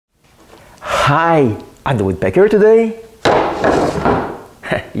Hi, I'm the Woodpecker today.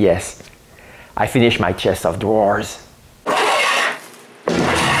 Yes, I finished my chest of drawers.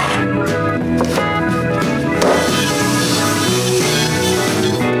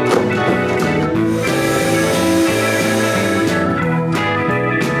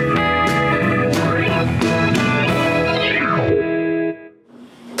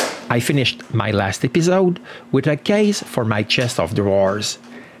 I finished my last episode with a case for my chest of drawers.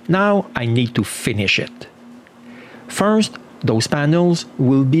 Now I need to finish it. First, those panels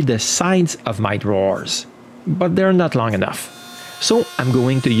will be the sides of my drawers, but they're not long enough. So I'm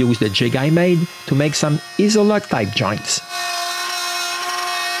going to use the jig I made to make some isolock type joints.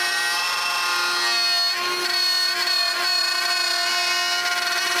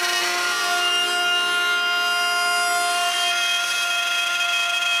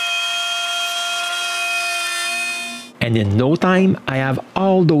 And in no time, I have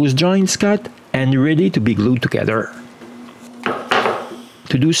all those joints cut and ready to be glued together.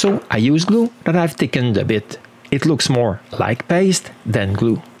 To do so, I use glue that I've thickened a bit. It looks more like paste than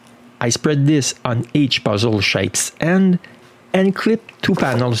glue. I spread this on each puzzle shape's end and clip two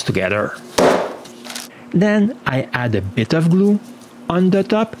panels together. Then I add a bit of glue on the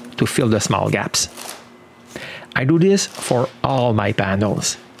top to fill the small gaps. I do this for all my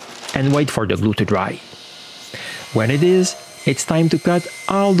panels and wait for the glue to dry. When it is, it's time to cut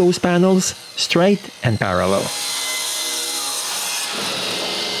all those panels straight and parallel.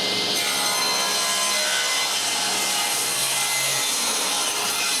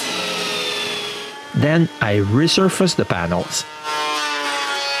 Then I resurface the panels.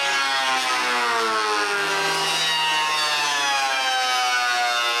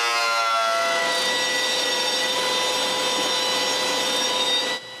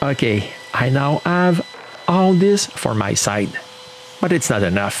 Okay, I now have all this for my side, but it's not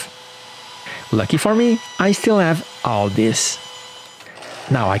enough. Lucky for me, I still have all this.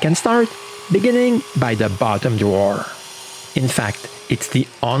 Now I can start, beginning by the bottom drawer. In fact, it's the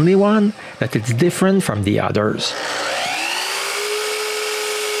only one that is different from the others.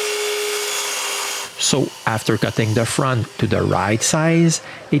 So after cutting the front to the right size,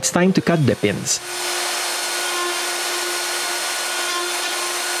 it's time to cut the pins.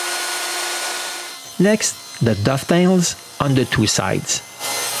 Next, the dovetails on the two sides.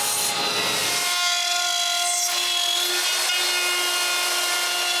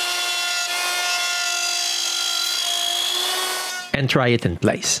 And try it in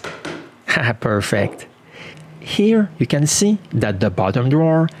place. Perfect. Here you can see that the bottom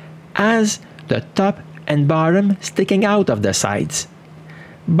drawer has the top and bottom sticking out of the sides,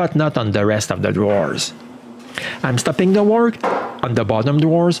 but not on the rest of the drawers. I'm stopping the work on the bottom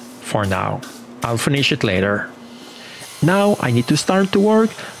drawers for now. I'll finish it later. Now I need to start to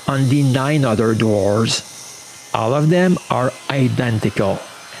work on the 9 other drawers. All of them are identical.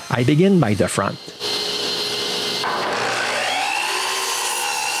 I begin by the front.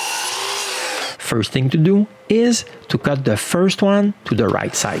 First thing to do is to cut the first one to the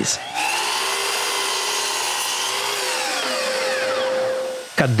right size.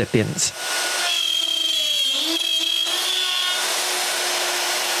 Cut the pins.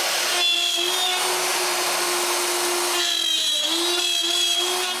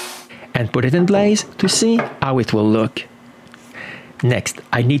 And put it in place to see how it will look. Next,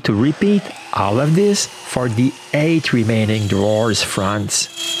 I need to repeat all of this for the 8 remaining drawers' fronts.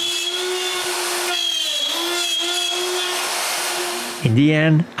 In the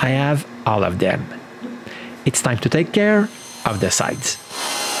end, I have all of them. It's time to take care of the sides.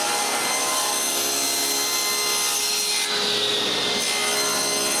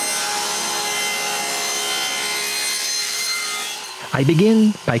 I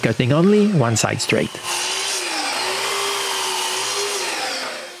begin by cutting only one side straight.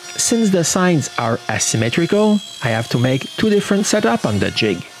 Since the sides are asymmetrical, I have to make 2 different setups on the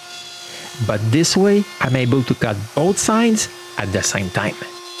jig. But this way, I'm able to cut both sides at the same time.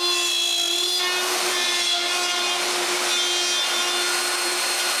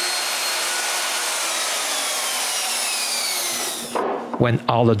 When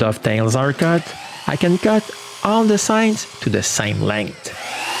all the dovetails are cut, I can cut all the sides to the same length.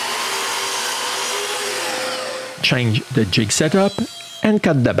 Change the jig setup and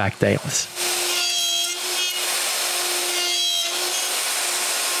cut the back tails.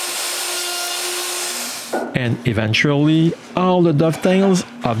 And eventually, all the dovetails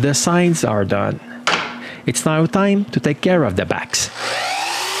of the sides are done. It's now time to take care of the backs.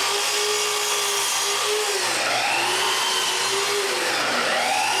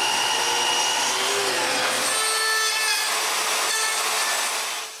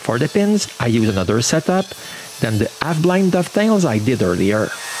 For the pins, I use another setup than the half-blind dovetails I did earlier.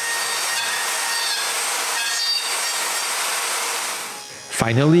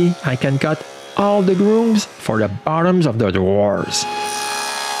 Finally, I can cut all the grooves for the bottoms of the drawers.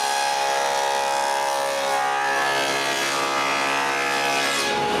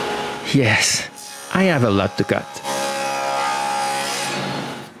 Yes, I have a lot to cut.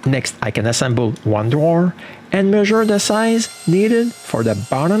 Next, I can assemble one drawer and measure the size needed for the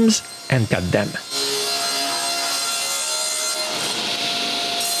bottoms and cut them.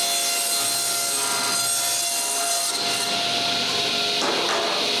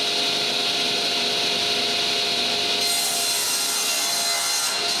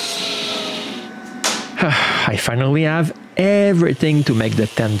 I finally have everything to make the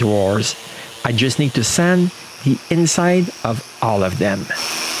 10 drawers. I just need to sand the inside of all of them.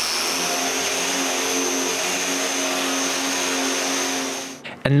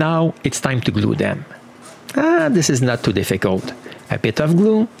 And now it's time to glue them. This is not too difficult. A bit of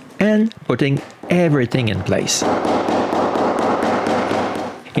glue and putting everything in place.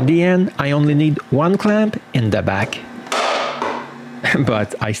 In the end, I only need one clamp in the back.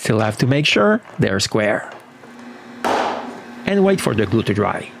 But I still have to make sure they're square. And wait for the glue to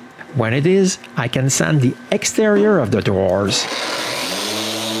dry. When it is, I can sand the exterior of the drawers.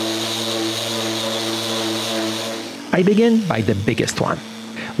 I begin by the biggest one.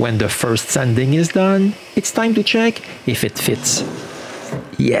 When the first sanding is done, it's time to check if it fits.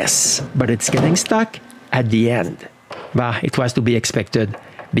 Yes, but it's getting stuck at the end. It was to be expected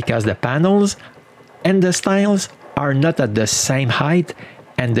because the panels and the stiles are not at the same height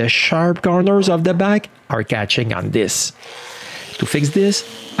and the sharp corners of the back are catching on this. To fix this,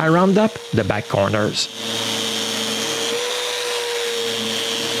 I round up the back corners.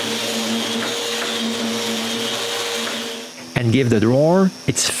 And give the drawer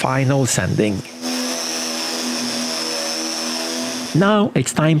its final sanding. Now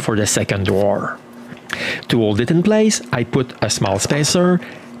it's time for the second drawer. To hold it in place, I put a small spacer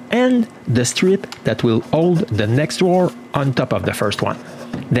and the strip that will hold the next drawer on top of the first one.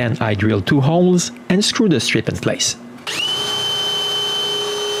 Then I drill 2 holes and screw the strip in place.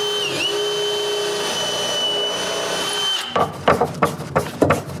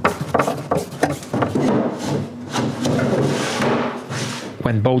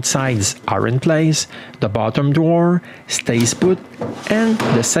 When both sides are in place, the bottom drawer stays put and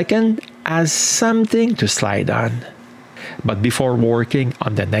the second has something to slide on. But before working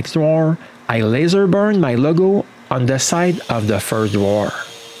on the next drawer, I laser burn my logo on the side of the first drawer.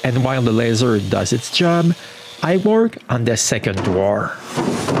 And while the laser does its job, I work on the second drawer.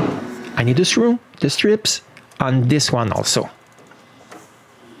 I need to screw the strips on this one also.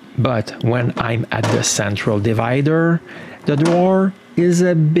 But when I'm at the central divider, the drawer is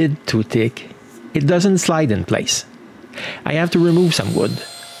a bit too thick. It doesn't slide in place. I have to remove some wood.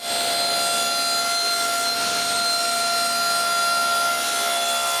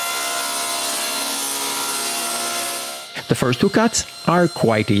 The first 2 cuts are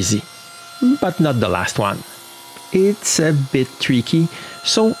quite easy, but not the last one. It's a bit tricky,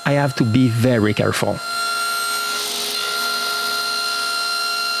 so I have to be very careful.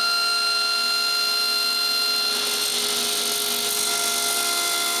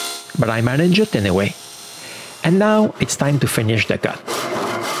 But I manage it anyway. And now it's time to finish the cut.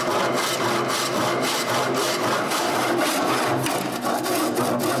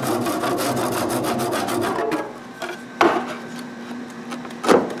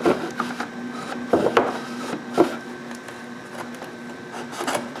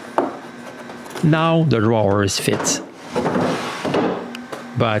 Now the drawer is fit.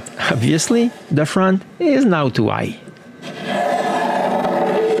 But obviously the front is now too high.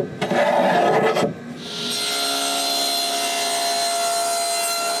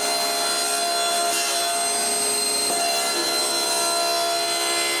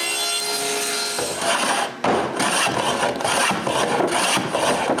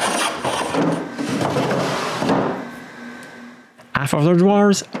 Half of the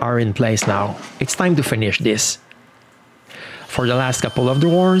drawers are in place now. It's time to finish this. For the last couple of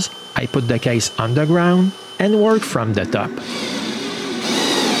drawers, I put the case on the ground and work from the top.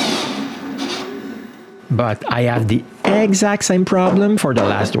 But I have the exact same problem for the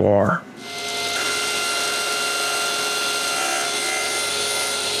last drawer.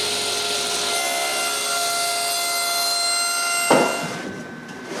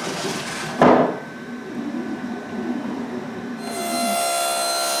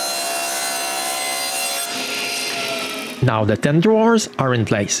 Now the 10 drawers are in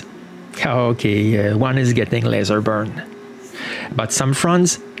place. Okay, one is getting laser burn. but some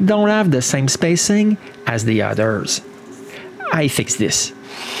fronts don't have the same spacing as the others. I fix this.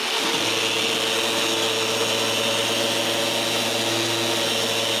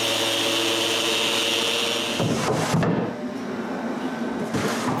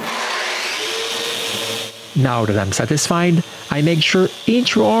 Now that I'm satisfied, I make sure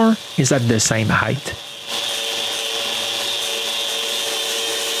each drawer is at the same height.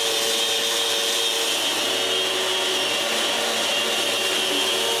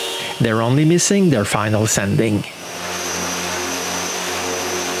 They're only missing their final sanding.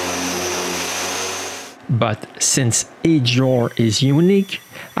 But since each drawer is unique,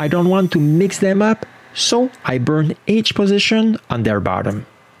 I don't want to mix them up, so I burn each position on their bottom.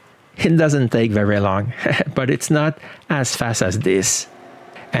 It doesn't take very long, but it's not as fast as this.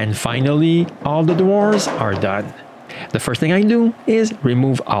 And finally, all the drawers are done. The first thing I do is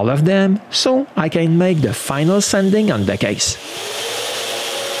remove all of them so I can make the final sanding on the case.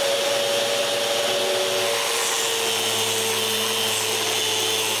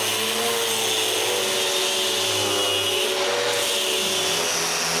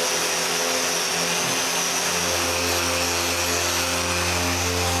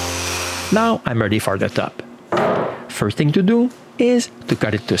 Now I'm ready for the top. First thing to do is to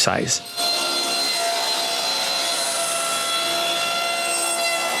cut it to size.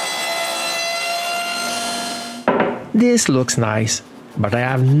 This looks nice, but I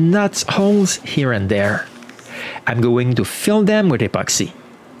have nuts holes here and there. I'm going to fill them with epoxy.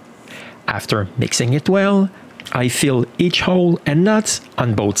 After mixing it well, I fill each hole and nuts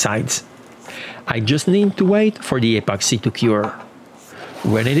on both sides. I just need to wait for the epoxy to cure.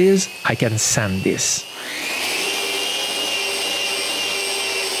 When it is, I can sand this.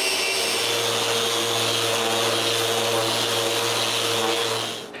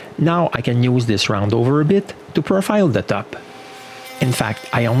 Now I can use this round over a bit to profile the top. In fact,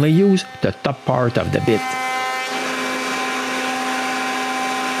 I only use the top part of the bit.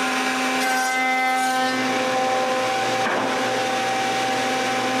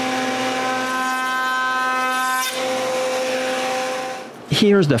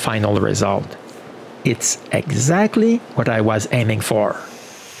 Here's the final result. It's exactly what I was aiming for.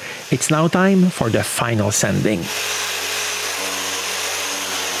 It's now time for the final sanding.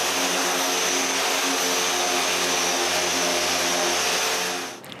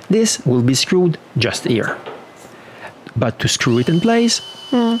 This will be screwed just here. But to screw it in place,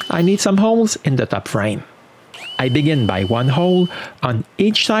 I need some holes in the top frame. I begin by one hole on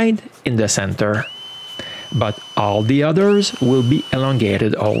each side in the center, but all the others will be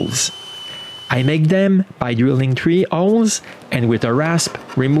elongated holes. I make them by drilling 3 holes and with a rasp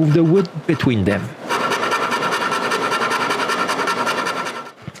remove the wood between them.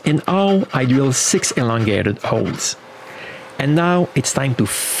 In all, I drill 6 elongated holes. And now it's time to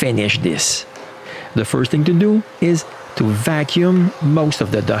finish this. The first thing to do is to vacuum most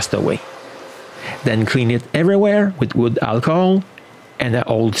of the dust away. Then clean it everywhere with wood alcohol and an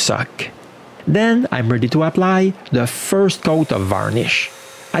old sock. Then I'm ready to apply the first coat of varnish.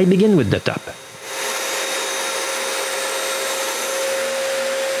 I begin with the top.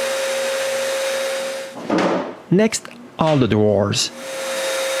 Next, all the drawers.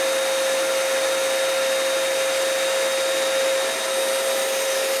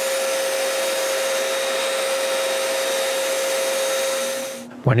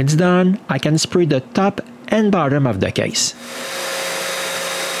 When it's done, I can spray the top and bottom of the case.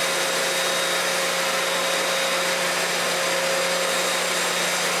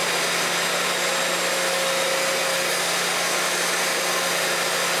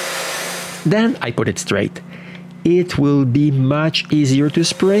 Then I put it straight. It will be much easier to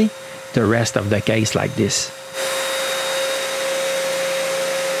spray the rest of the case like this.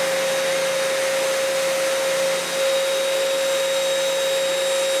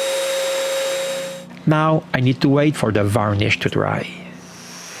 Now I need to wait for the varnish to dry.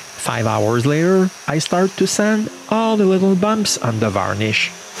 5 hours later, I start to sand all the little bumps on the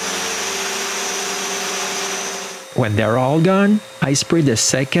varnish. When they're all gone, I spray the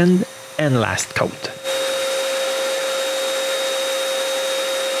second and last coat.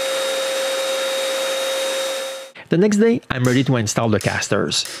 The next day, I'm ready to install the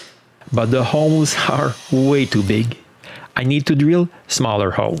casters. But the holes are way too big. I need to drill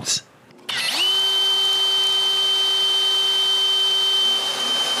smaller holes.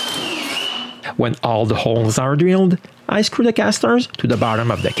 When all the holes are drilled, I screw the casters to the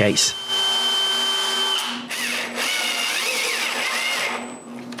bottom of the case.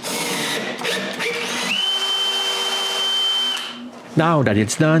 Now that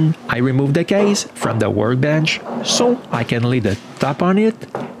it's done, I remove the case from the workbench so I can lay the top on it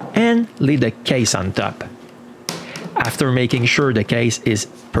and lay the case on top. After making sure the case is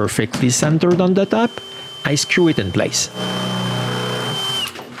perfectly centered on the top, I screw it in place.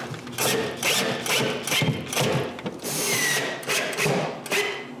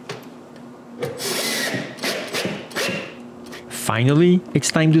 Finally,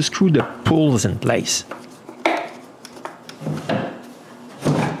 it's time to screw the pulls in place.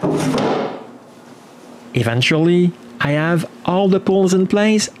 Eventually, I have all the pulls in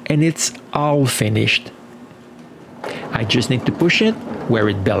place and it's all finished. I just need to push it where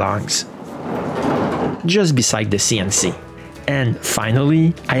it belongs, just beside the CNC. And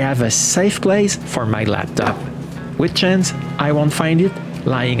finally, I have a safe place for my laptop. With chance, I won't find it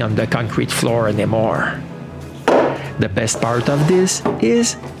lying on the concrete floor anymore. The best part of this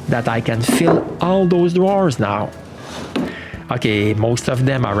is that I can fill all those drawers now. Okay, most of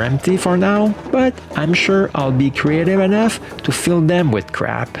them are empty for now, but I'm sure I'll be creative enough to fill them with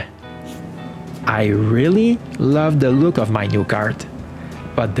crap. I really love the look of my new cart,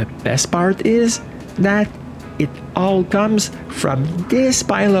 but the best part is that it all comes from this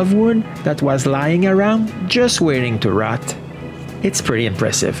pile of wood that was lying around just waiting to rot. It's pretty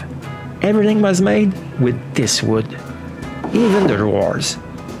impressive. Everything was made with this wood, even the drawers.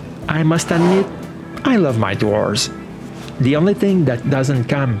 I must admit, I love my drawers. The only thing that doesn't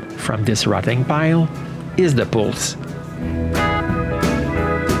come from this rotting pile is the pulls.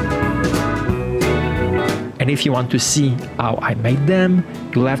 And if you want to see how I made them,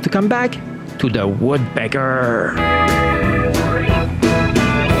 you'll have to come back to the Woodpecker.